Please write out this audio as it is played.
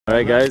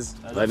Alright guys,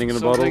 lighting in a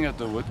bottle. Something at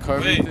the wood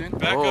carving thing?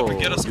 Back up and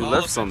get us you all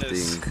left up in something.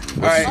 this.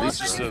 Alright,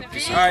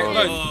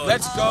 Alright, look,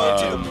 let's go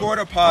to the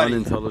porta potty.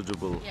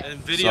 unintelligible. And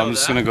So video I'm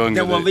just gonna go and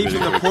Then get we'll it. leave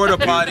from the porta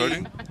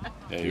potty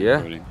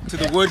Yeah. to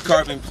the wood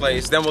carving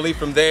place. Then we'll leave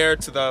from there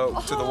to the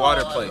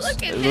water place.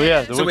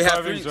 Yeah, the So wood we have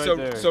carving's three. right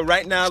there. So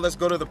right now, let's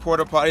go to the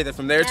porta potty. Then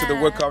from there to the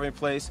wood carving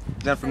place.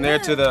 Then from there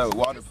to the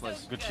water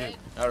place. Good shit.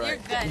 All right.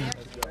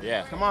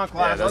 Yeah. Come on,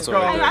 class. That's let's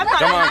what go. we're doing.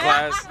 Come on,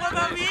 class. What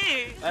about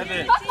me?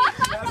 Evan.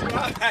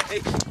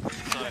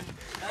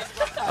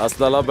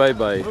 Hasta la bye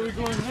bye. Where are we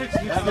going next?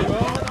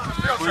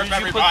 Where did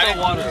you put the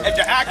water? If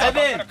you act up,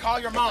 I'm gonna call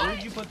your mom. Where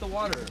did you put the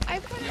water? I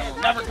put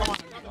it. Never come on.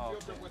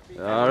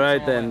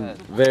 Alright then,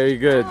 very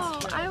good. Oh,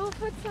 I will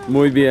put some.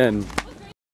 Muy bien.